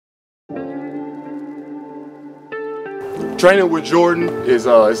Training with Jordan is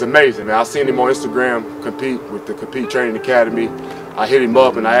amazing, man. I seen him on Instagram compete with the Compete Training Academy. I hit him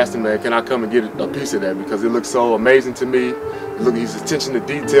up and I asked him, man, can I come and get a piece of that, because it looks so amazing to me. Look, he's attention to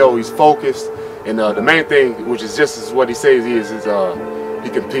detail, he's focused, and the main thing, which is just as what he says he is he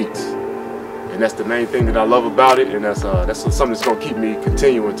competes. And that's the main thing that I love about it, and that's something that's gonna keep me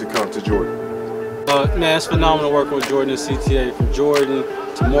continuing to come to Jordan. Man, it's phenomenal working with Jordan and CTA, from Jordan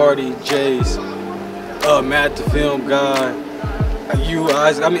to Marty, Jace, Matt, the film guy, you,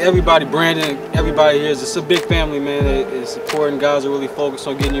 I mean everybody, Brandon, everybody here. It's a big family, man. It's important. Guys are really focused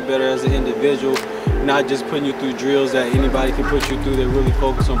on getting you better as an individual, not just putting you through drills that anybody can put you through. They're really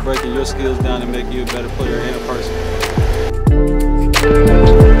focused on breaking your skills down and making you a better player and a person.